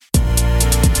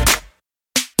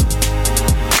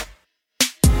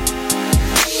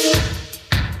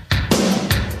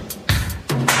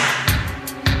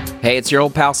Hey, it's your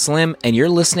old pal Slim, and you're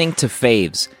listening to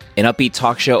Faves, an upbeat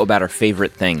talk show about our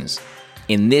favorite things.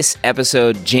 In this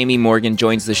episode, Jamie Morgan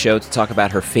joins the show to talk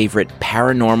about her favorite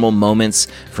paranormal moments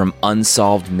from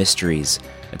Unsolved Mysteries,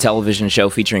 a television show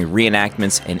featuring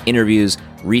reenactments and interviews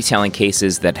retelling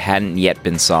cases that hadn't yet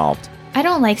been solved. I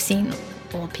don't like seeing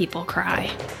old people cry.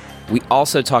 We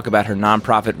also talk about her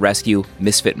nonprofit rescue,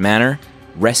 Misfit Manor,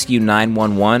 Rescue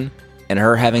 911, and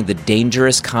her having the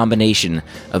dangerous combination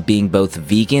of being both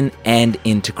vegan and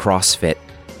into CrossFit.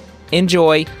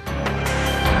 Enjoy!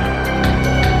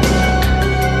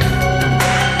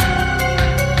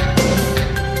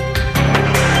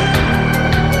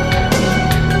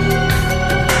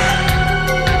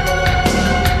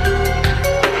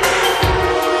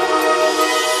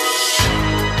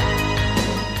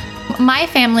 My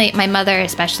family, my mother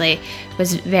especially,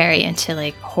 was very into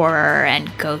like horror and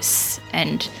ghosts,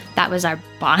 and that was our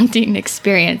bonding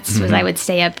experience. Was I would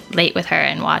stay up late with her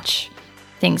and watch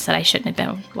things that I shouldn't have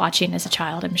been watching as a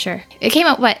child. I'm sure it came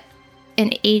out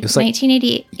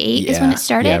 1988 is when it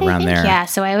started. Yeah, around there. Yeah,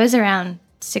 so I was around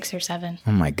 6 or 7.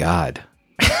 Oh my God.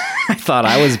 I thought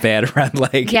I was bad around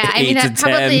like 8 to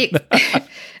 10.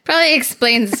 Probably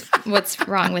explains what's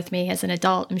wrong with me as an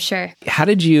adult, I'm sure. How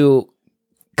did you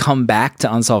come back to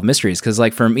Unsolved Mysteries? Because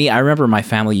like for me, I remember my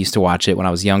family used to watch it when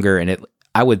I was younger, and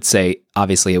I would say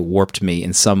obviously it warped me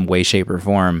in some way, shape, or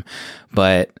form.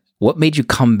 But what made you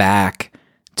come back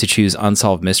to choose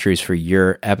Unsolved Mysteries for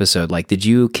your episode? Like, did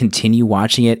you continue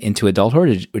watching it into adulthood, or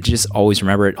did you just always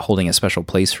remember it holding a special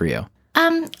place for you?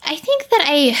 I think that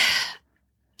I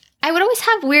would always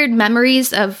have weird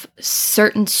memories of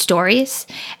certain stories,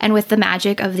 and with the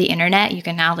magic of the internet, you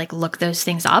can now like look those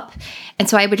things up. And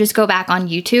so I would just go back on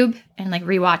YouTube and like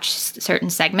rewatch certain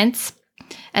segments.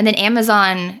 And then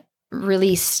Amazon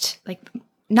released like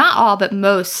not all, but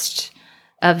most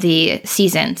of the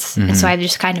seasons. Mm-hmm. And so I've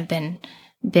just kind of been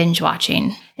binge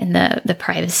watching in the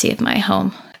privacy of my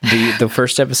home. The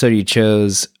first episode you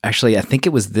chose, actually, I think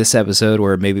it was this episode,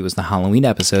 or maybe it was the Halloween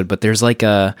episode, but there's like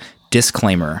a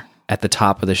disclaimer at the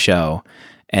top of the show,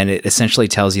 and it essentially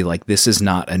tells you like, this is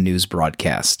not a news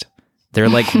broadcast. They're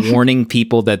like warning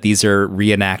people that these are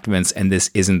reenactments and this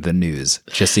isn't the news,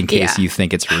 just in case you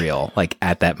think it's real. Like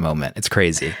at that moment, it's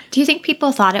crazy. Do you think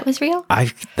people thought it was real?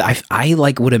 I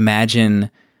like would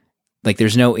imagine, like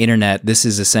there's no internet. This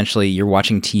is essentially, you're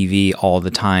watching TV all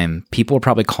the time. People are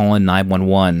probably calling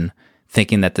 911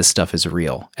 thinking that this stuff is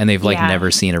real, and they've like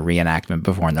never seen a reenactment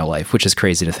before in their life, which is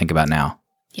crazy to think about now.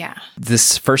 Yeah.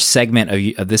 This first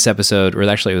segment of this episode, or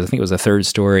actually I think it was the third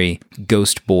story,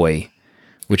 Ghost Boy,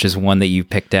 which is one that you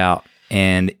picked out,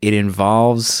 and it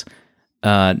involves,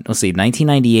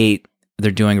 1998,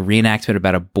 they're doing a reenactment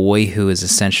about a boy who is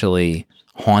essentially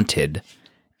haunted,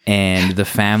 and the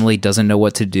family doesn't know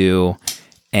what to do,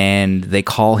 and they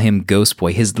call him Ghost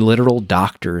Boy. His literal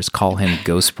doctors call him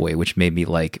Ghost Boy, which made me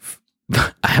like,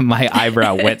 my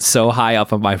eyebrow went so high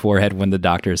up on my forehead when the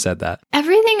doctor said that.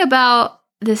 Everything about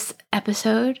this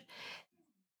episode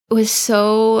was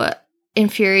so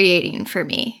infuriating for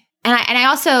me. And I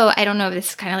also, I don't know if this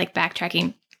is kind of like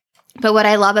backtracking, but what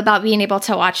I love about being able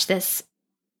to watch this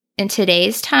in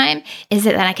today's time is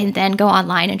that I can then go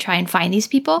online and try and find these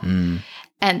people. Mm.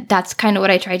 And that's kind of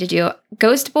what I tried to do.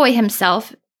 Ghost Boy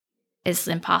himself is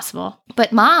impossible,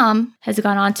 but Mom has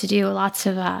gone on to do lots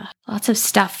of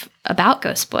stuff about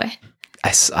Ghost Boy.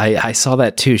 I saw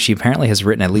that too. She apparently has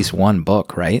written at least one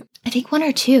book, right? I think 1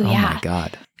 or 2, oh yeah. Oh my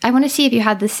God. I want to see if you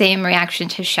had the same reaction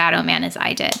to Shadow Man as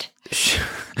I did.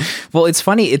 Well, it's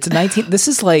funny. It's 19. This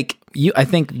is like I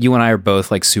think you and I are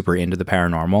both like super into the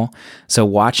paranormal. So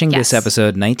watching this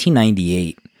episode,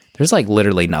 1998, there's like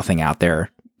literally nothing out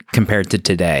there compared to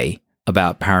today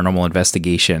about paranormal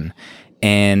investigation.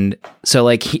 And so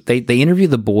like they interview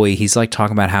the boy. He's like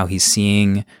talking about how he's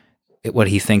seeing what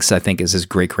he thinks, I think, is his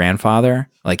great grandfather.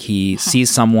 Like he sees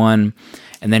someone,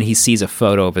 and then he sees a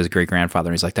photo of his great grandfather,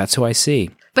 and he's like, "That's who I see."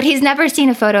 But he's never seen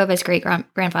a photo of his great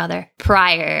grandfather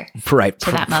prior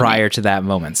to that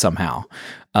moment somehow.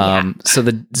 So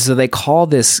they call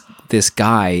this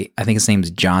guy, I think his name's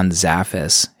John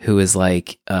Zaffis, who is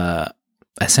like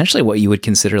essentially what you would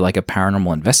consider like a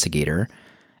paranormal investigator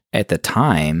at the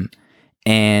time.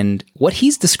 And what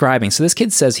he's describing, so this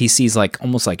kid says he sees like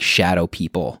almost like shadow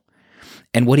people.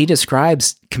 And what he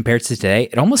describes compared to today,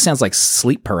 it almost sounds like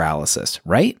sleep paralysis,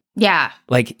 right? Yeah.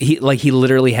 Like he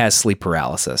literally has sleep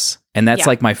paralysis. And that's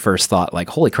like my first thought, like,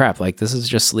 holy crap, like this is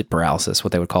just sleep paralysis,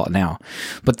 what they would call it now.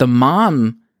 But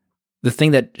the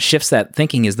thing that shifts that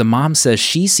thinking is the mom says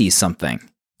she sees something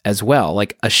as well,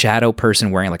 like a shadow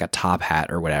person wearing like a top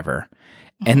hat or whatever.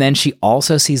 And then she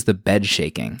also sees the bed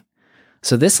shaking.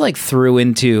 So this like threw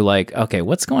into like, okay,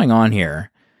 what's going on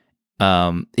here?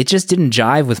 It just didn't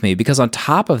jive with me because on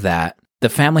top of that, the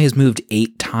family has moved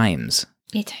 8 times.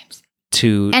 8 times.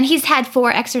 And he's had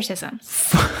 4 exorcisms.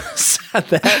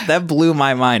 that blew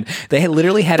my mind. They had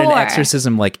literally had 4. an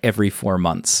exorcism like every 4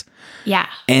 months. Yeah.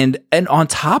 And on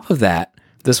top of that,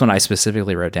 this one I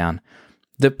specifically wrote down,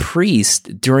 the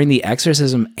priest during the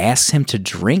exorcism asks him to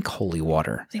drink holy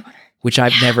water. Which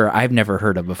I've never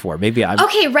heard of before.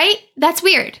 Okay, right? That's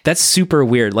weird. That's super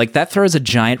weird. Like that throws a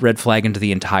giant red flag into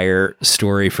the entire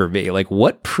story for me. Like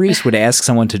what priest would ask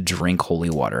someone to drink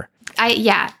holy water?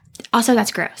 Yeah. Also,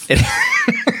 that's gross.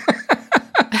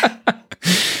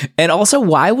 And also,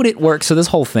 why would it work? So this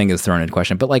whole thing is thrown into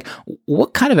question. But like,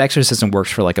 what kind of exorcism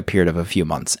works for like a period of a few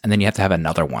months, and then you have to have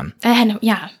another one?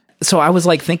 Yeah. So I was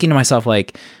like thinking to myself,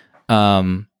 like,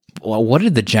 well, what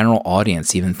did the general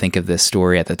audience even think of this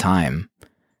story at the time?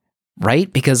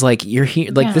 Right? Because like you're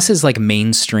here, like this is like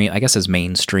mainstream, I guess as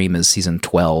mainstream as season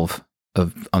 12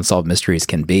 of Unsolved Mysteries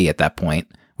can be at that point,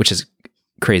 which is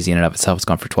crazy in and of itself. It's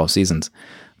gone for 12 seasons.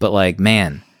 But like,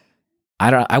 man,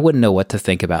 I wouldn't know what to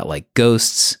think about like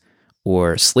ghosts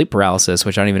or sleep paralysis,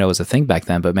 which I don't even know was a thing back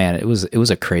then. But man, it was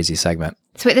a crazy segment.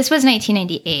 So wait, this was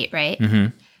 1998, right?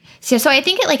 Mm-hmm. So I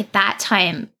think at that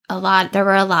time, there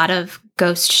were a lot of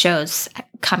ghost shows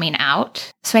coming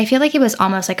out. So I feel like it was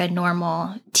almost like a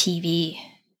normal TV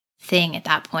thing at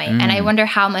that point. And I wonder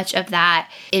how much of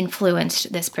that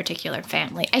influenced this particular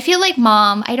family. I feel like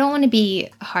Mom, I don't want to be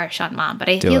harsh on Mom, but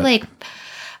I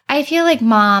feel like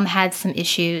Mom had some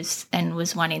issues and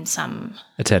was wanting some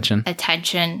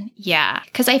attention. Yeah.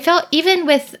 Because I felt even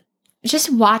with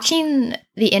just watching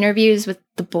the interviews with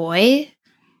the boy,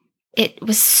 it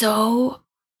was so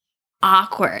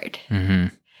awkward.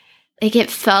 Mm-hmm. Like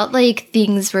it felt like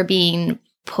things were being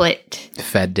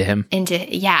fed to him.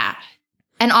 Yeah.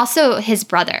 And also his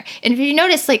brother. And if you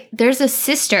notice, like there's a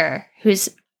sister who's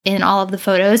in all of the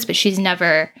photos, but she's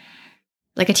never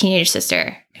like a teenage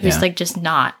sister who's like just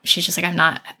not, she's just like, I'm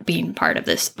not being part of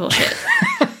this bullshit.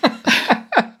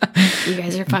 You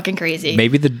guys are fucking crazy.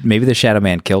 Maybe the Shadow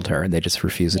Man killed her and they just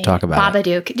refuse to talk about it.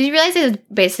 Babadook. Did you realize it was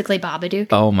basically Babadook?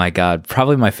 Oh my God.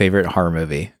 Probably my favorite horror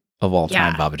movie of all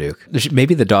time, Babadook.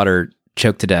 Maybe the daughter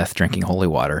choked to death drinking holy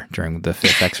water during the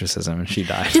 5th exorcism and she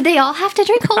died. Did they all have to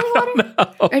drink holy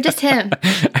water? Or just him?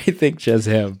 I think just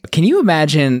him. Can you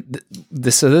imagine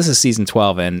this? So this is season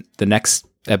 12 and the next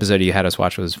episode you had us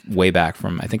watch was way back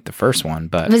from, I think, the first one.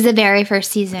 But it was the very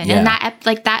first season. Yeah. And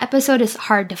that episode is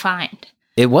hard to find.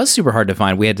 It was super hard to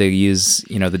find. We had to use,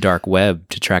 the dark web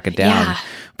to track it down. Yeah.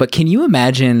 But can you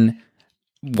imagine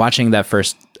watching that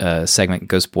first segment,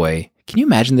 Ghost Boy? Can you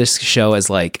imagine this show as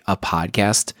like a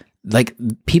podcast? Like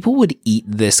people would eat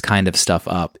this kind of stuff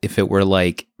up if it were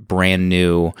like brand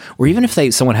new, or even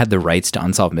if someone had the rights to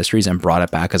Unsolved Mysteries and brought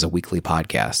it back as a weekly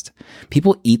podcast.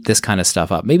 People eat this kind of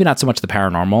stuff up. Maybe not so much the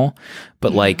paranormal,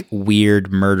 but like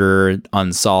weird murder,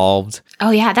 unsolved.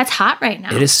 Oh yeah, that's hot right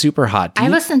now. It is super hot. I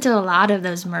listen to a lot of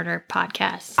those murder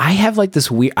podcasts. I have like this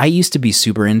weird, I used to be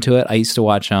super into it. I used to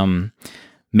watch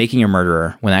Making a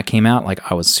Murderer when that came out.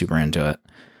 Like I was super into it.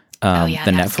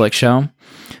 The Netflix show.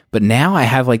 But now I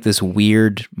have like this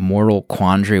weird moral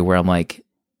quandary where I'm like,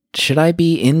 should I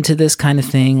be into this kind of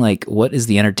thing? Like, what is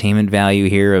the entertainment value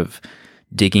here of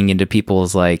digging into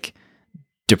people's like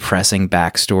depressing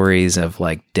backstories of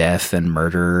like death and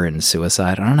murder and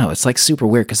suicide? I don't know. It's like super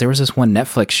weird because there was this one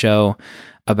Netflix show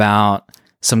about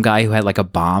some guy who had like a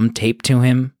bomb taped to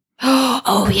him.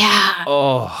 Oh, yeah.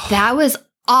 Oh, that was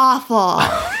awful.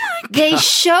 They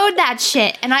showed that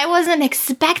shit and I wasn't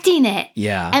expecting it.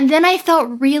 Yeah. And then I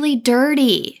felt really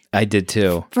dirty. I did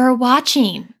too. For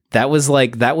watching. That was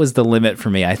the limit for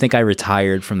me. I think I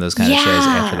retired from those kind of shows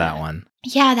after that one.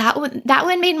 Yeah, that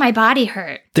one made my body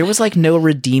hurt. There was like no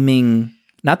redeeming,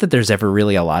 not that there's ever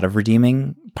really a lot of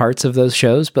redeeming parts of those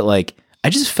shows, but like I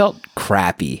just felt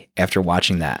crappy after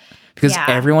watching that. Because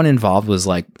everyone involved was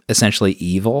like essentially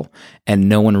evil and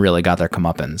no one really got their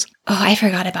comeuppance. Oh, I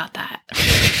forgot about that.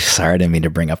 Sorry, I didn't mean to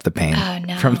bring up the pain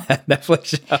from that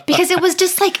Netflix show. Because it was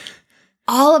just like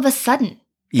all of a sudden.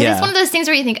 Yeah. It's one of those things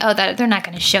where you think, oh, that they're not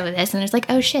going to show this. And it's like,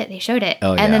 oh shit, they showed it.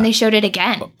 Oh, and then they showed it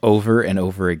again. Over and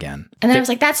over again. And then I was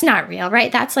like, that's not real,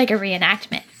 right? That's like a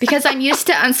reenactment. Because I'm used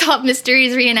to Unsolved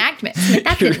Mysteries reenactments. Like,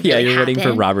 that didn't really you're waiting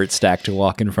for Robert Stack to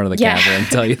walk in front of the camera and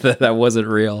tell you that wasn't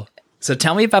real. So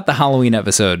tell me about the Halloween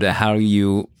episode, how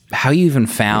you even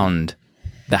found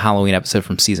the Halloween episode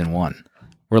from season 1.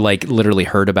 Or like literally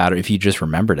heard about it if you just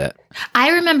remembered it. I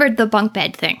remembered the bunk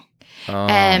bed thing.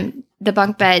 The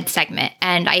bunk bed segment.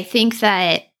 And I think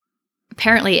that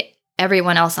apparently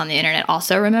everyone else on the internet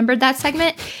also remembered that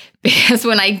segment. because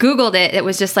when I Googled it, it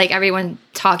was just like everyone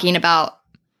talking about,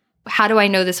 how do I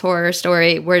know this horror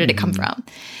story? Where did it come from?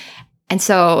 And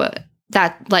so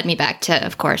that led me back to,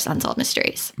 of course, Unsolved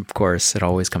Mysteries. Of course, it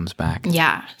always comes back.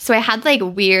 Yeah. So I had like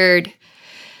weird,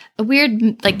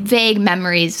 like vague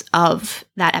memories of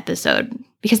that episode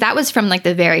because that was from like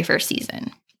the very first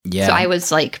season. Yeah. So I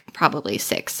was like probably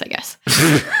 6, I guess.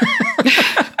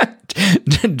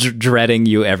 Dreading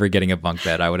you ever getting a bunk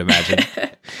bed, I would imagine.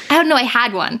 I don't know. I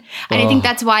had one. And I think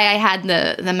that's why I had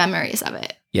the memories of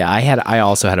it. Yeah, I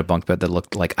also had a bunk bed that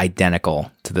looked like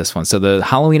identical to this one. So the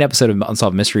Halloween episode of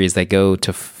Unsolved Mysteries, they go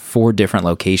to 4 different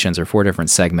locations or 4 different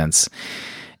segments,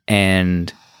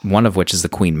 and one of which is the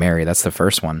Queen Mary. That's the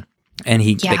first one. And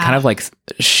they kind of like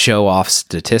show off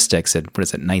statistics at,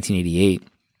 1988.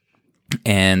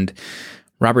 And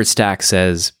Robert Stack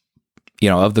says,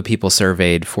 of the people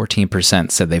surveyed,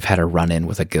 14% said they've had a run-in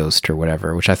with a ghost or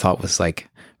whatever, which I thought was like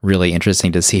really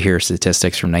interesting to see here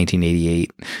statistics from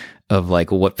 1988 of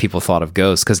like what people thought of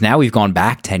ghosts. Because now we've gone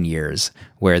back 10 years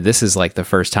where this is like the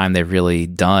first time they've really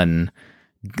done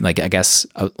like, I guess,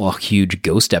 a huge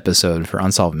ghost episode for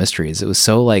Unsolved Mysteries. It was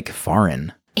so like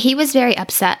foreign. He was very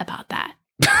upset about that.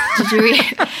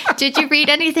 Did you read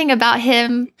anything about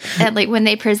him and like when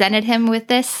they presented him with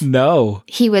this? No.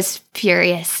 He was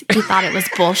furious. He thought it was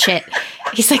bullshit.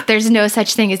 He's like, there's no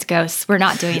such thing as ghosts. We're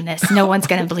not doing this. No one's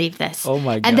going to believe this. Oh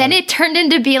my God. And then it turned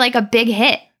into be like a big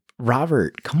hit.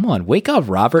 Robert, come on. Wake up,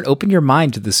 Robert. Open your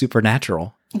mind to the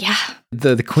supernatural. Yeah.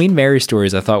 The Queen Mary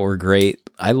stories I thought were great.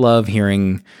 I love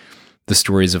hearing the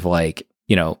stories of like,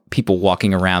 people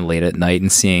walking around late at night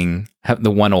and seeing the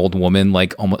one old woman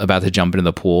like about to jump into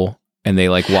the pool and they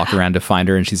like walk around to find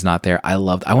her and she's not there. I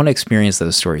want to experience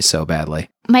those stories so badly.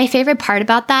 My favorite part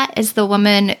about that is the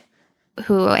woman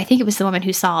who, I think it was the woman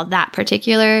who saw that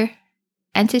particular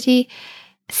entity,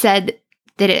 said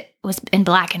that it was in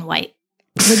black and white.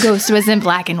 The ghost was in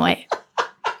black and white.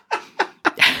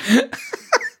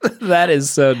 That is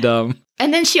so dumb.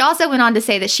 And then she also went on to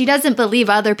say that she doesn't believe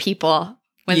other people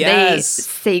when they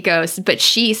say ghost, but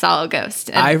she saw a ghost.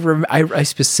 And I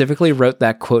specifically wrote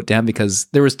that quote down because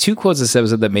there was 2 quotes this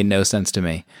episode that made no sense to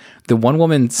me. The one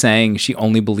woman saying she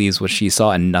only believes what she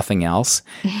saw and nothing else.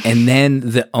 And then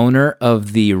the owner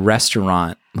of the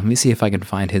restaurant, let me see if I can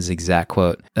find his exact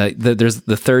quote. There's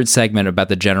the 3rd segment about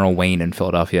the General Wayne in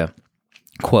Philadelphia.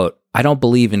 Quote, "I don't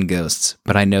believe in ghosts,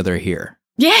 but I know they're here."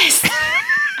 Yes.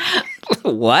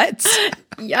 What?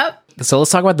 Yep. So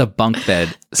let's talk about the bunk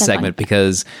bed segment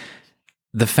because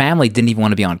the family didn't even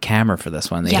want to be on camera for this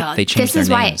one. They changed their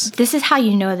names. This is how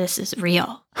you know this is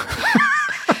real.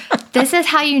 This is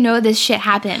how you know this shit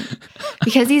happened.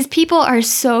 Because these people are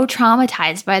so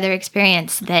traumatized by their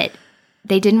experience that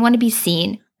they didn't want to be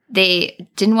seen. They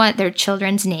didn't want their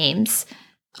children's names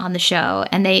on the show.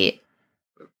 And they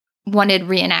wanted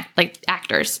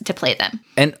actors to play them.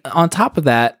 And on top of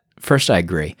that, first, I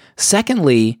agree.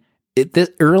 Secondly,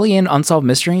 early in Unsolved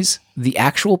Mysteries, the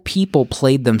actual people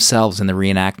played themselves in the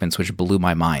reenactments, which blew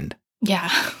my mind. Yeah.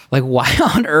 Like, why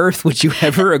on earth would you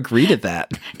ever agree to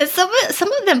that?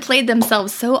 Some of them played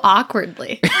themselves so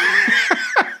awkwardly.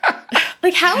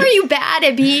 Like, how are you bad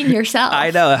at being yourself? I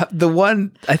know. The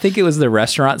one, I think it was the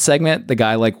restaurant segment, the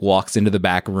guy like walks into the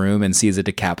back room and sees a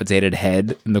decapitated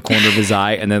head in the corner of his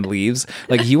eye and then leaves.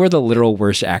 Like, you are the literal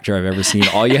worst actor I've ever seen.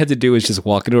 All you had to do was just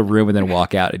walk into a room and then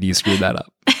walk out and you screwed that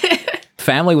up.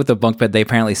 Family with the bunk bed, they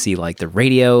apparently see like the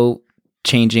radio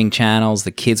changing channels,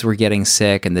 the kids were getting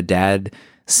sick, and the dad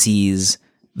sees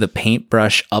the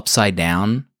paintbrush upside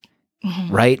down,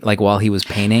 right? Like while he was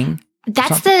painting.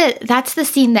 That's the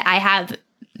scene that I have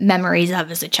memories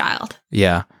of as a child.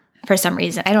 Yeah. For some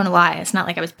reason. I don't know why. It's not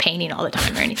like I was painting all the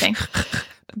time or anything.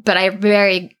 But I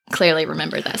very clearly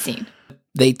remember that scene.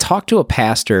 They talk to a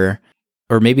pastor,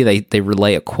 or maybe they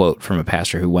relay a quote from a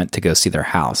pastor who went to go see their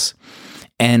house.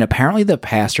 And apparently the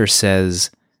pastor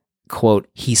says, quote,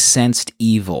 he sensed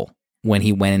evil when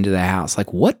he went into the house.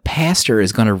 Like, what pastor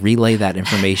is going to relay that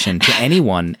information to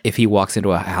anyone if he walks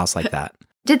into a house like that?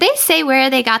 Did they say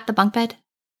where they got the bunk bed?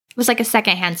 It was like a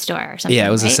secondhand store or something. Yeah,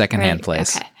 it was right? a secondhand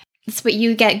place. Okay. That's what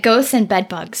you get, ghosts and bed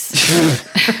bugs.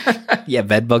 Yeah,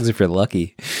 bed bugs if you're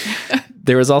lucky.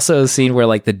 There was also a scene where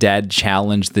like the dad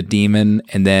challenged the demon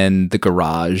and then the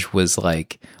garage was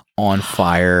like on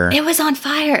fire. It was on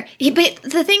fire. But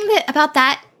the thing about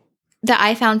that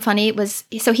I found funny was,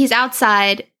 so he's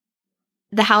outside,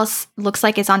 the house looks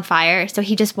like it's on fire, so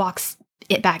he just walks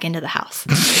it back into the house.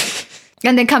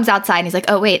 And then comes outside and he's like,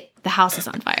 oh wait, the house is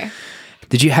on fire.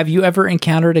 Have you ever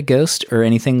encountered a ghost or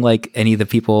anything like any of the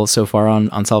people so far on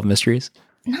Unsolved Mysteries?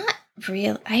 Not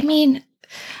real. I mean,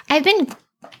 I've been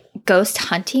ghost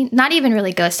hunting. Not even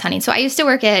really ghost hunting. So I used to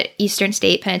work at Eastern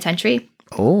State Penitentiary.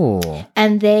 Oh.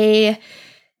 And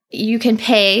you can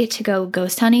pay to go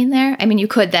ghost hunting there. I mean, you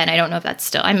could then. I don't know if that's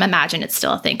still, I imagine it's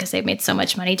still a thing because they've made so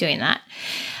much money doing that.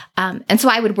 And so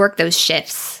I would work those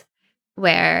shifts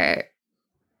where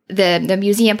the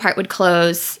museum part would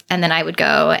close and then I would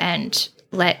go and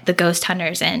let the ghost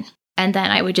hunters in. And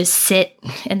then I would just sit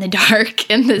in the dark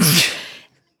in this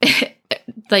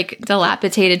like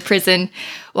dilapidated prison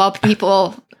while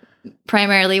people,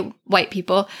 primarily white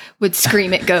people, would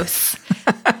scream at ghosts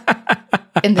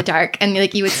in the dark. And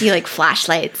like you would see like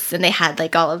flashlights and they had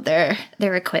like all of their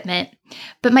equipment.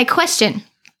 But my question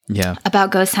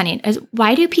about ghost hunting is,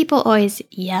 why do people always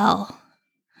yell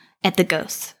at the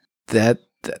ghosts? That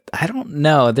I don't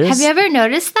know. Have you ever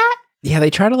noticed that? Yeah,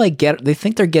 they try to like they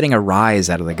think they're getting a rise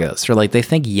out of the ghosts, or like they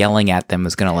think yelling at them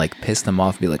is gonna like piss them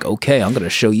off and be like, okay, I'm gonna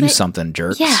show you something,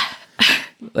 jerks. Yeah.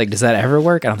 Like, does that ever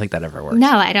work? I don't think that ever works.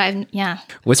 No, I don't. Yeah.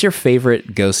 What's your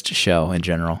favorite ghost show in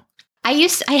general?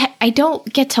 I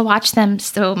don't get to watch them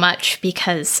so much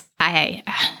because I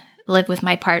live with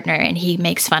my partner and he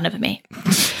makes fun of me.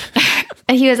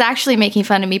 He was actually making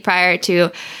fun of me prior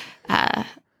to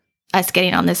us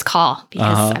getting on this call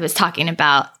because I was talking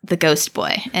about the ghost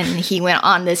boy and he went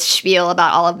on this spiel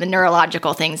about all of the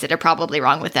neurological things that are probably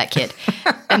wrong with that kid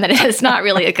and that it's not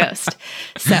really a ghost.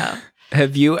 So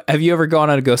have you ever gone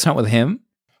on a ghost hunt with him?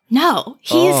 No,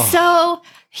 he's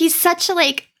such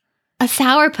a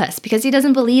sourpuss because he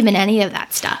doesn't believe in any of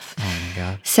that stuff. Oh my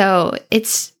God. So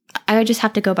I would just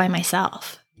have to go by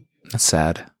myself. That's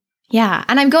sad. Yeah.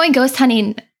 And I'm going ghost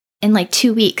hunting in like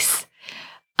 2 weeks.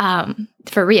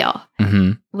 For real,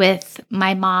 with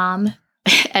my mom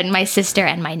and my sister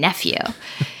and my nephew.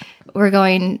 We're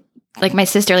going, like my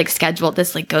sister scheduled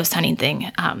this ghost hunting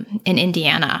thing in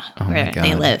Indiana where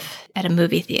they live at a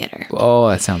movie theater. Oh,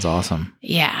 that sounds awesome.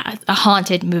 Yeah, a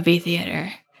haunted movie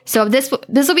theater. So this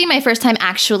will be my first time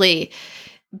actually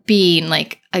being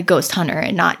like a ghost hunter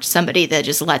and not somebody that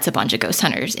just lets a bunch of ghost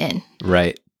hunters in.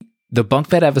 Right. The bunk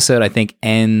bed episode, I think,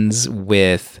 ends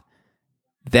with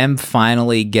them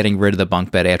finally getting rid of the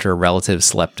bunk bed after a relative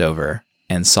slept over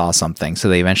and saw something. So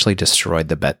they eventually destroyed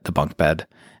the bunk bed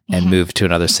and moved to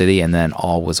another city, and then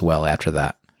all was well after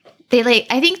that.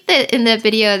 I think that in the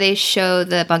video they show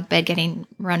the bunk bed getting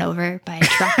run over by a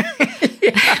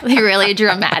truck. Really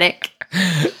dramatic.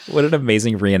 What an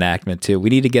amazing reenactment too.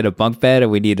 We need to get a bunk bed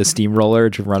and we need a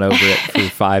steamroller to run over it for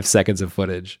 5 seconds of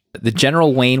footage. The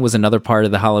General Wayne was another part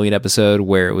of the Halloween episode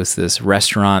where it was this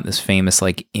restaurant, this famous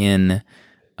inn.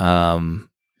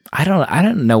 I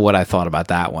don't know what I thought about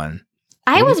that one.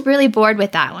 I was really bored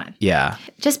with that one. Yeah.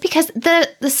 Just because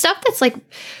the stuff that's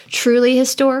truly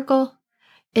historical,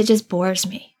 it just bores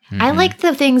me. I like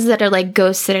the things that are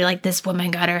ghosts that are this woman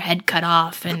got her head cut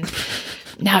off and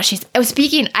now she's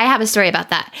I have a story about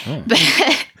that.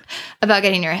 About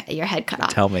getting your head cut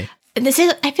off. Tell me. And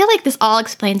I feel like this all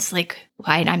explains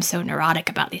why I'm so neurotic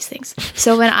about these things.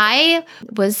 So when I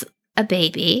was a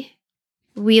baby,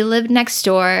 we lived next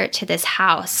door to this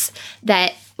house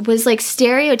that was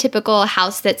stereotypical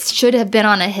house that should have been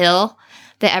on a hill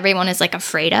that everyone is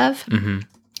afraid of.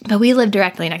 But we lived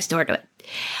directly next door to it.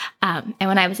 And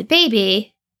when I was a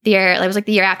baby, the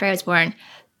year after I was born,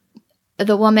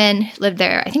 the woman lived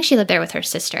there. I think she lived there with her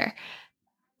sister.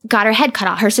 Got her head cut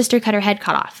off. Her sister cut her head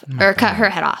cut off, cut her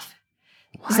head off.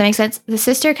 What? Does that make sense? The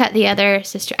sister cut the other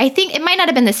sister. I think it might not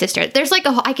have been the sister. There's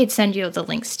I could send you the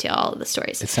links to all of the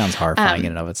stories. It sounds horrifying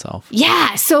in and of itself.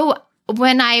 Yeah. So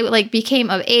when I became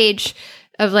of age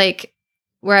of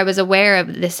where I was aware of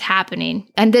this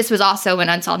happening, and this was also when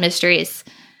Unsolved Mysteries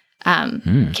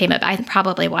came up. I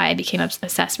probably why I became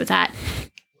obsessed with that.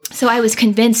 So I was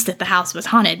convinced that the house was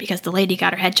haunted because the lady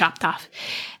got her head chopped off.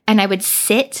 And I would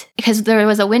sit because there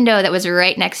was a window that was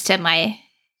right next to my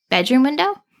bedroom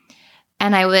window.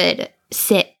 And I would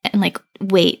sit and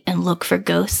wait and look for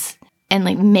ghosts and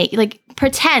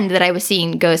pretend that I was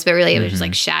seeing ghosts, but really it was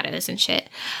just shadows and shit.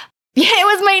 Yeah, it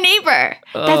was my neighbor.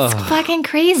 That's fucking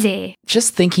crazy.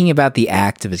 Just thinking about the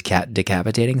act of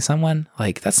decapitating someone,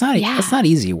 that's not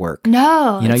easy work.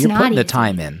 No, you're putting the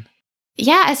time in.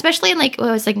 Yeah, especially in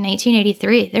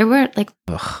 1983. There weren't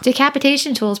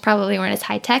decapitation tools probably weren't as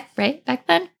high tech, right, back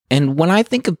then. And when I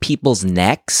think of people's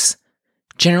necks,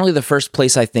 generally the first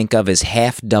place I think of is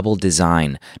Half Double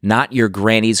Design, not your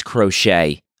granny's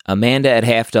crochet. Amanda at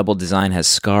Half Double Design has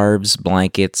scarves,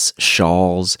 blankets,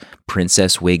 shawls,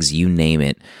 princess wigs, you name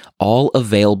it, all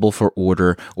available for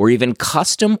order or even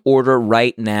custom order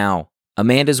right now.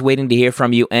 Amanda's waiting to hear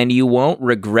from you, and you won't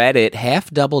regret it.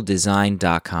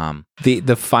 halfdoubledesign.com.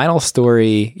 The final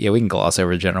story, we can gloss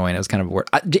over General Wayne. It was kind of weird.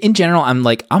 In general,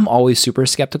 I'm always super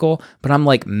skeptical, but I'm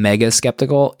like mega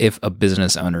skeptical if a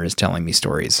business owner is telling me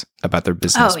stories about their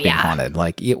business being haunted.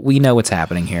 Like, we know what's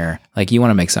happening here. Like, you want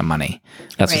to make some money.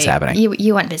 That's what's happening.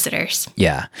 You want visitors.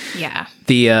 Yeah. Yeah.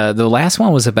 The last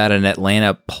one was about an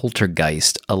Atlanta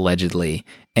poltergeist, allegedly.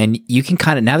 And you can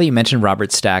kind of, now that you mentioned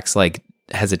Robert Stack's like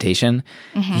hesitation,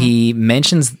 he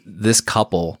mentions this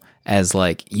couple as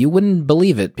like, you wouldn't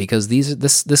believe it because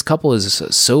this couple is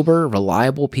sober,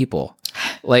 reliable people.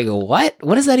 Like,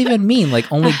 what does that even mean? Like,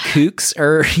 only kooks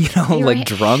or like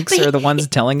drunks are the ones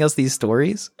telling us these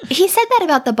stories? He said that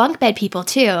about the bunk bed people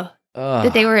too.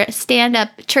 That they were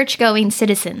stand-up church-going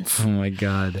citizens. Oh my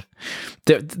God.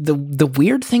 The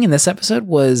weird thing in this episode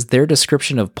was their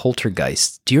description of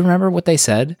poltergeists. Do you remember what they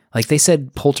said? Like, they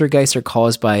said poltergeists are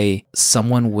caused by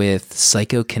someone with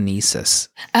psychokinesis.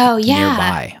 Oh, yeah.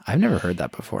 Nearby. I've never heard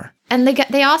that before. And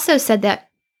they also said that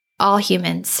all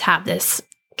humans have this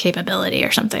capability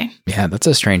or something. Yeah, that's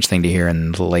a strange thing to hear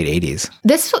in the late 80s.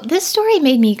 This story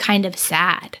made me kind of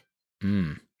sad.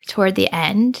 Toward the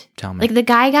end. Tell me. Like, the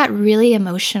guy got really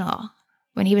emotional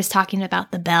when he was talking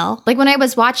about the bell. Like, when I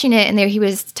was watching it and he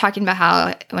was talking about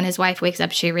how when his wife wakes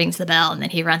up, she rings the bell and then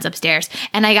he runs upstairs.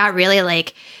 And I got really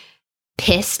like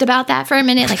pissed about that for a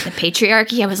minute. Like, the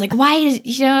patriarchy. I was like, why is,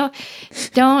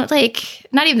 don't like,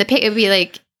 not even the, it would be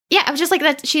like, yeah, I was just like,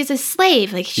 that she's a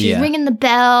slave. Like, she's ringing the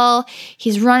bell.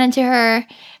 He's running to her.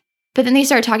 But then they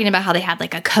started talking about how they had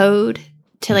like a code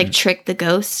to like trick the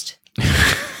ghost.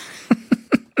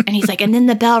 And he's like, and then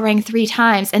the bell rang 3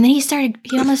 times. And then he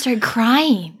almost started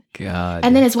crying. God.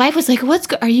 And then his wife was like,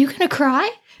 are you going to cry?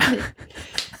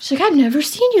 She's like, I've never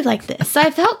seen you like this. So I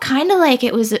felt kind of like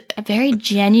it was a very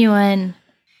genuine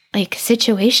like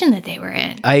situation that they were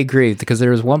in. I agree, because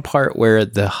there was one part where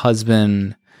the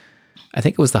husband, I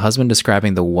think it was the husband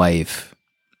describing the wife.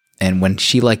 And when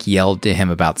she like yelled to him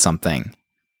about something,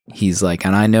 he's like,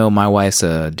 and I know my wife's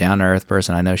a down-to-earth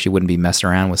person. I know she wouldn't be messing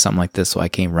around with something like this, so I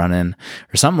came running,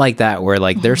 or something like that, where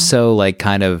like they're so like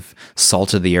kind of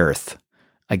salt of the earth,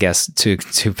 I guess, to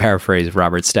paraphrase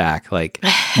Robert Stack. Like,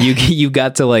 you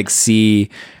got to like see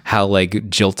how like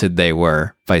jilted they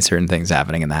were by certain things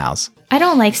happening in the house. I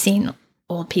don't like seeing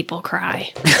old people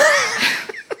cry.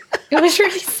 It was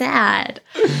really sad.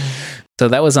 So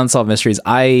that was Unsolved Mysteries.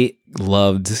 I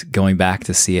loved going back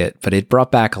to see it, but it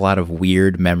brought back a lot of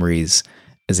weird memories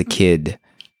as a kid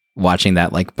watching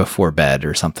that like before bed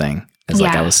or something, as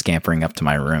like I was scampering up to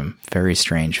my room. Very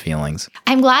strange feelings.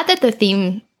 I'm glad that the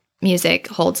theme music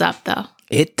holds up though.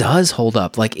 It does hold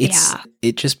up. Like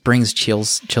it just brings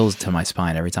chills to my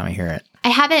spine every time I hear it.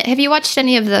 Have you watched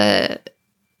any of the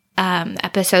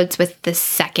episodes with the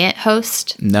second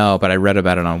host? No, but I read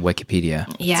about it on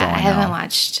Wikipedia. Yeah, I haven't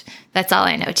watched. That's all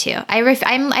I know too.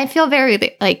 I feel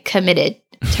very like committed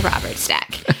to Robert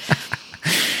Stack.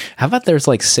 How about there's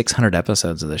like 600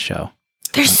 episodes of the show?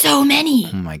 There's so many.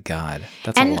 Oh my God.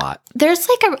 That's a lot. There's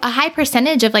like a high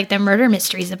percentage of like the murder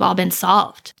mysteries have all been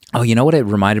solved. Oh, you know what it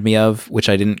reminded me of, which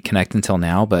I didn't connect until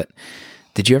now, but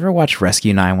did you ever watch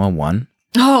Rescue 911?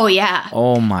 Oh, yeah.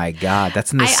 Oh my God.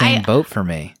 That's in the same boat for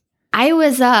me. I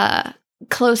was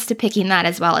close to picking that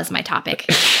as well as my topic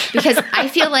because I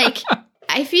feel like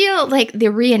the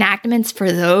reenactments for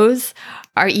those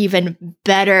are even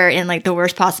better in like the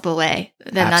worst possible way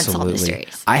than Unsolved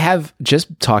Mysteries. I have, just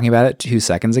talking about it 2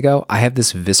 seconds ago, I have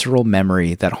this visceral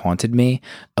memory that haunted me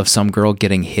of some girl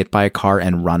getting hit by a car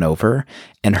and run over,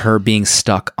 and her being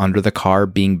stuck under the car,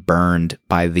 being burned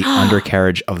by the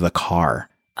undercarriage of the car.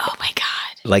 Oh my God.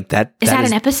 Like that. Is that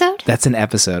an episode? That's an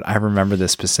episode. I remember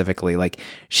this specifically. Like,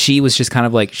 she was just kind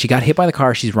of like, she got hit by the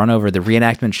car. She's run over. The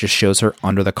reenactment just shows her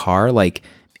under the car, like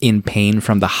in pain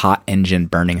from the hot engine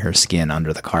burning her skin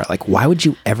under the car. Like, why would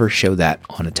you ever show that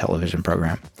on a television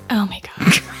program? Oh my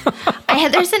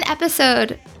God. There's an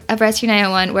episode of Rescue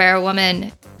 911 where a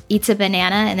woman eats a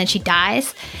banana and then she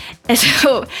dies. And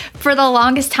so for the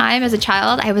longest time as a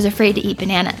child, I was afraid to eat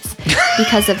bananas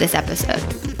because of this episode.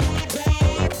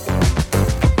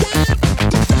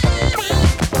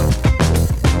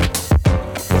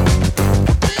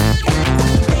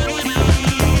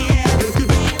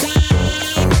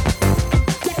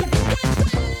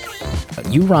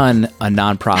 You run a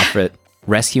nonprofit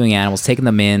rescuing animals, taking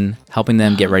them in, helping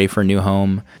them get ready for a new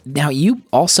home. Now, you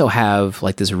also have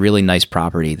like this really nice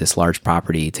property, this large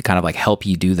property to kind of like help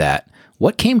you do that.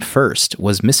 What came first?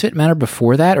 Was Misfit Manor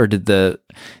before that, or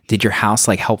did your house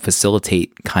like help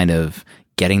facilitate kind of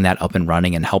getting that up and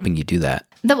running and helping you do that?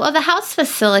 The house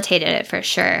facilitated it for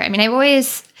sure. I mean, I've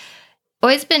always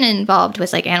always been involved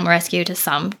with like animal rescue to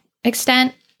some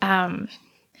extent. And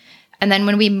then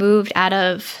when we moved out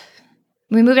of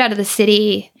the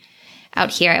city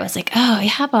out here, I was like, oh, I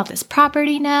have all this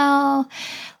property now.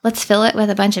 Let's fill it with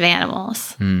a bunch of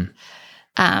animals.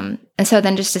 And so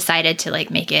then just decided to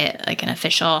like make it like an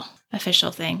official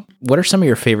thing. What are some of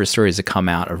your favorite stories that come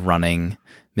out of running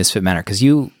Misfit Manor? Because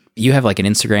you have like an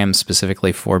Instagram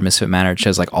specifically for Misfit Manor. It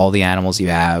shows like all the animals you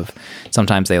have.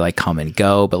 Sometimes they like come and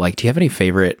go, but like, do you have any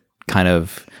favorite kind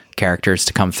of characters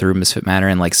to come through Misfit Manor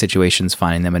and like situations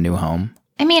finding them a new home?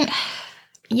 I mean,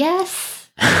 yes.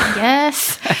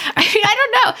 Yes. I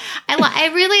don't know.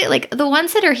 I really like the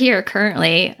ones that are here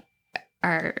currently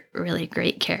are really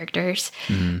great characters.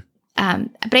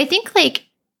 But I think like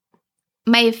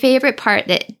my favorite part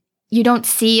that you don't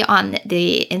see on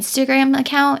the Instagram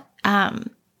account,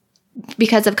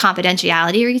 because of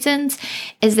confidentiality reasons,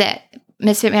 is that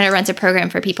Misfit Manor runs a program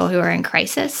for people who are in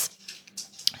crisis.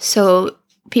 So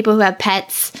people who have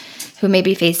pets who may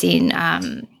be facing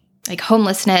like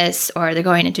homelessness, or they're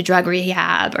going into drug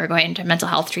rehab or going into mental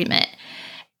health treatment,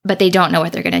 but they don't know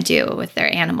what they're going to do with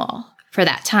their animal for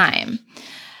that time.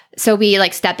 So we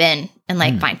like step in and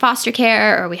like find foster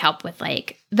care, or we help with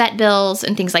like vet bills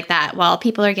and things like that while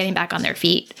people are getting back on their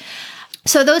feet.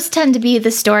 So those tend to be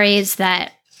the stories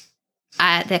that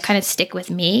kind of stick with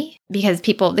me, because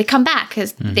people, they come back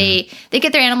because they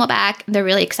get their animal back, they're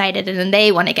really excited, and then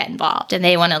they want to get involved and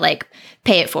they want to like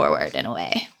pay it forward in a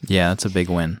way. Yeah, that's a big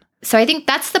win. So I think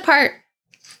that's the part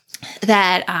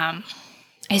that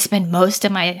I spend most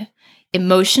of my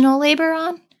emotional labor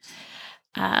on.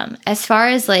 As far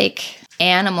as like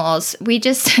animals, we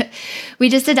just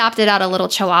adopted out a little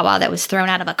Chihuahua that was thrown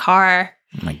out of a car.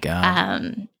 Oh my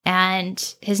God.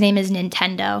 And his name is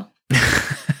Nintendo.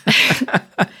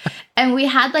 And we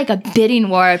had like a bidding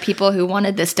war of people who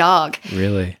wanted this dog.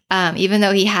 Really? Even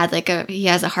though he has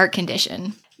a heart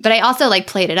condition. But I also like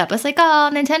played it up. I was like, oh,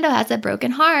 Nintendo has a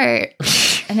broken heart.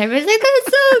 And everybody's like,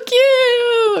 that's so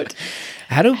cute.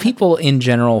 How do people in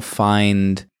general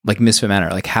find like Misfit Manor?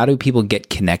 Like, how do people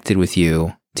get connected with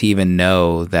you to even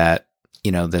know that,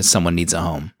 you know, that someone needs a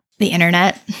home? The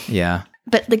internet. Yeah.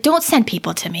 But like, don't send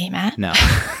people to me, Matt. No.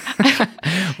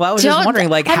 Well, I was just wondering,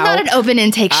 like, I'm not an open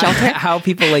intake shelter. How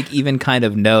people like even kind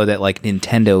of know that like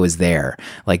Nintendo is there,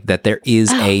 like that there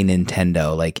is a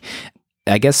Nintendo. Like,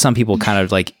 I guess some people kind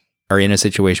of like are in a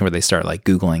situation where they start like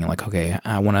Googling, like, okay,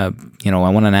 I want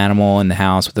an animal in the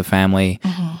house with the family.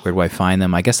 Where do I find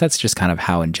them? I guess that's just kind of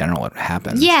how in general it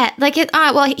happens. Yeah, like it.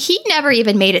 Well, he never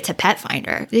even made it to Pet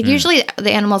Finder. Like, usually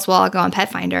the animals will all go on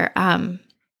Pet Finder.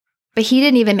 But he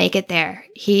didn't even make it there.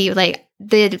 He like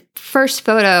the first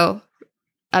photo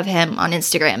of him on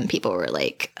Instagram, people were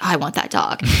like, oh, I want that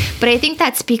dog. But I think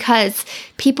that's because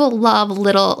people love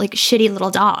little, like shitty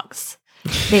little dogs.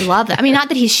 They love that. I mean, not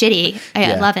that he's shitty.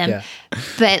 I love him. Yeah.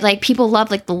 But like people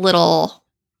love like the little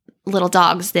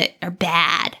dogs that are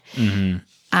bad.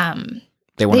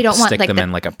 They want to stick them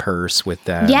in like a purse with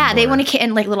them. Yeah, they want to get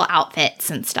in like little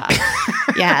outfits and stuff.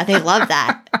 Yeah, they love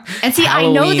that. And see,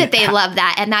 Halloween, I know that they love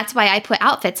that. And that's why I put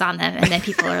outfits on them. And then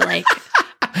people are like,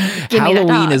 give me that dog.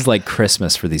 Halloween is like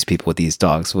Christmas for these people with these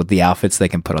dogs, with the outfits they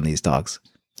can put on these dogs.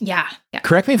 Yeah.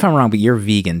 Correct me if I'm wrong, but you're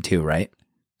vegan too, right?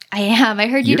 I am. I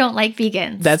heard you don't like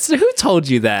vegans. Who told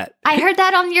you that? I heard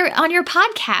that on your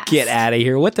podcast. Get out of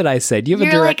here. What did I say? Do you have a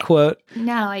direct quote?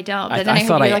 No, I don't. But then I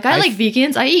heard you like, I like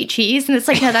vegans. I eat cheese. And it's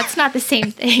like, no, that's not the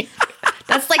same thing.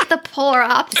 That's like the polar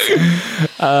opposite.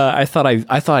 I thought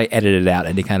I edited out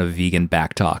any kind of vegan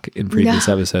back talk in previous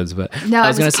episodes, but no,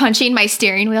 I was punching my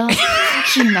steering wheel.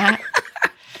 Fucking that.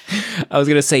 I was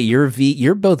gonna say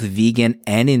you're both vegan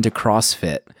and into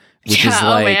CrossFit. Which is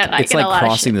like, man, it's like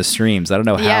crossing the streams. I don't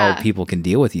know how people can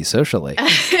deal with you socially.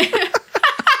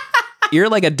 You're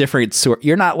like a different sort.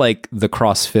 You're not like the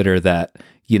CrossFitter that,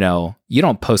 you know, you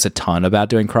don't post a ton about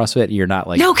doing CrossFit. You're not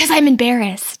like... No, because I'm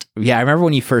embarrassed. Yeah, I remember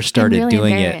when you first started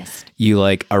doing it, you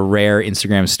like a rare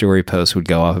Instagram story post would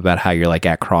go up about how you're like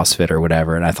at CrossFit or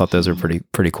whatever. And I thought those were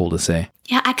pretty cool to see.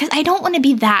 Yeah, because I don't want to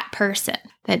be that person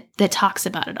that talks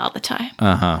about it all the time.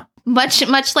 Uh-huh.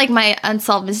 Much like my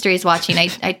Unsolved Mysteries watching,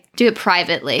 I do it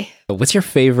privately. What's your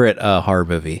favorite horror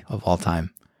movie of all time?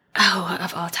 Oh,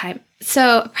 of all time.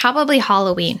 So probably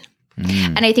Halloween.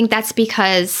 And I think that's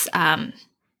because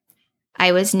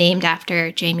I was named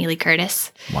after Jamie Lee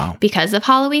Curtis. Wow. Because of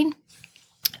Halloween.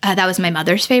 That was my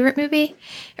mother's favorite movie,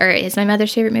 or is my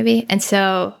mother's favorite movie. And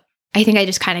so I think I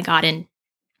just kind of got in,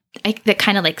 that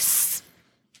kind of like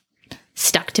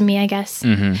stuck to me, I guess.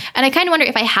 And I kind of wonder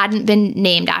if I hadn't been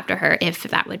named after her, if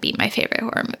that would be my favorite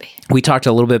horror movie. We talked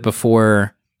a little bit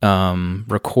before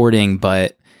recording,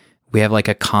 but we have like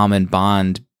a common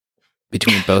bond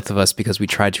between both of us because we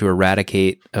tried to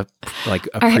eradicate our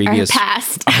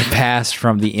past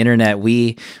from the internet.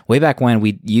 Way back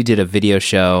when you did a video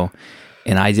show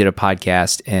and I did a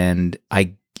podcast, and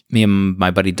me and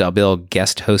my buddy Bill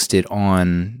guest hosted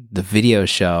on the video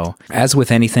show. As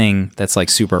with anything that's like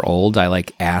super old, I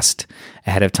like asked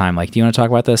ahead of time, like, do you want to talk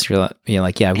about this? You're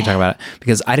like, yeah, we can talk about it.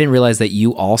 Because I didn't realize that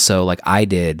you also, like I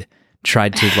did,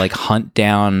 tried to like hunt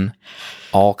down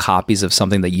all copies of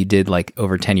something that you did like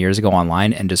over 10 years ago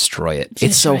online and destroy it.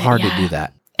 It's so hard to do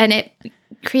that. And it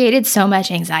created so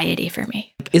much anxiety for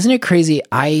me. Isn't it crazy?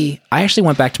 I actually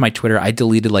went back to my Twitter. I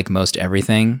deleted like most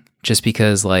everything just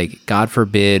because, like, God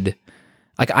forbid,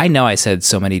 like, I know I said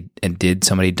so many and did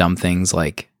so many dumb things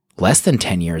like less than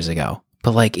 10 years ago,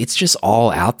 but like, it's just all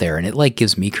out there and it like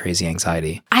gives me crazy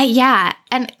anxiety.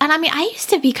 And I mean, I used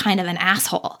to be kind of an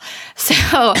asshole. So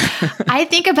I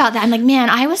think about that. I'm like, man,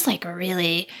 I was like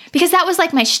really, because that was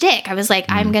like my shtick. I was like,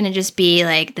 I'm going to just be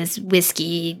like this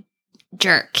whiskey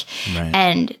jerk. Right.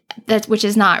 And which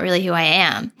is not really who I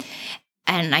am.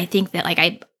 And I think that like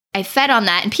I fed on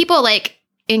that, and people like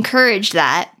encouraged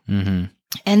that. Mm-hmm.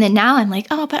 And then now I'm like,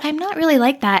 oh, but I'm not really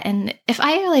like that. And if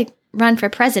I like run for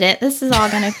president, this is all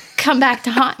going to come back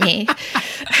to haunt me.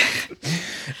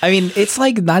 I mean, it's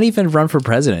like not even run for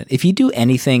president. If you do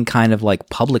anything kind of like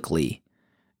publicly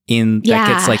that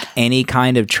gets like any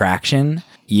kind of traction,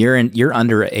 you're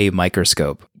under a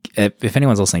microscope. If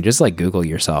anyone's listening, just like Google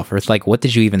yourself, or it's like, what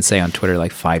did you even say on Twitter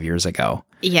like 5 years ago?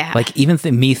 Yeah. Like even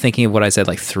me thinking of what I said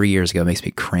like 3 years ago makes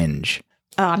me cringe.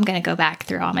 Oh, I'm going to go back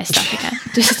through all my stuff again.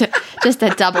 just to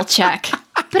double check.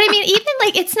 But I mean, even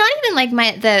like, it's not even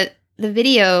like the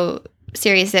video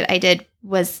series that I did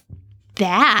was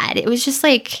bad. It was just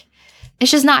like,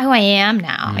 it's just not who I am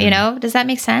now, you know? Does that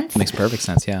make sense? Makes perfect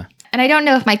sense, yeah. And I don't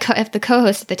know if the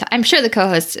co-host at the time, I'm sure the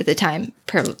co-host at the time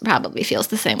probably feels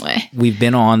the same way. We've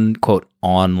been on, quote,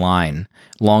 online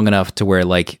long enough to where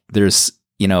like there's,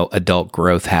 you know, adult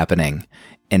growth happening.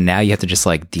 And now you have to just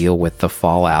like deal with the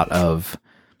fallout of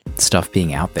stuff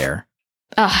being out there.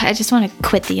 Oh, I just want to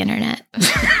quit the internet.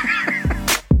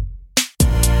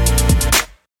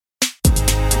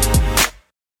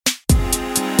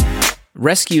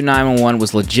 Rescue 911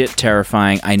 was legit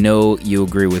terrifying. I know you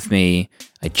agree with me.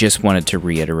 I just wanted to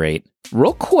reiterate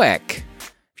real quick.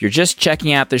 If you're just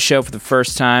checking out the show for the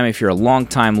first time, if you're a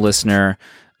longtime listener,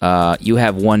 you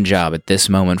have one job at this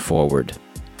moment forward.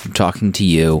 I'm talking to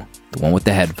you, the one with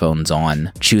the headphones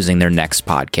on, choosing their next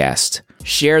podcast.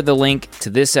 Share the link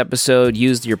to this episode.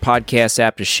 Use your podcast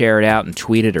app to share it out and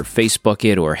tweet it or Facebook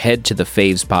it, or head to the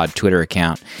Faves Pod Twitter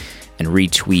account and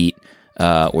retweet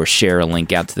or share a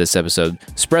link out to this episode.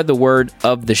 Spread the word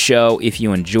of the show if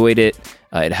you enjoyed it.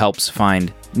 It helps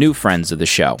find new friends of the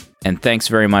show. And thanks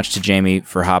very much to Jamie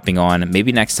for hopping on.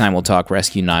 Maybe next time we'll talk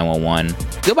Rescue 911.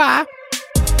 Goodbye.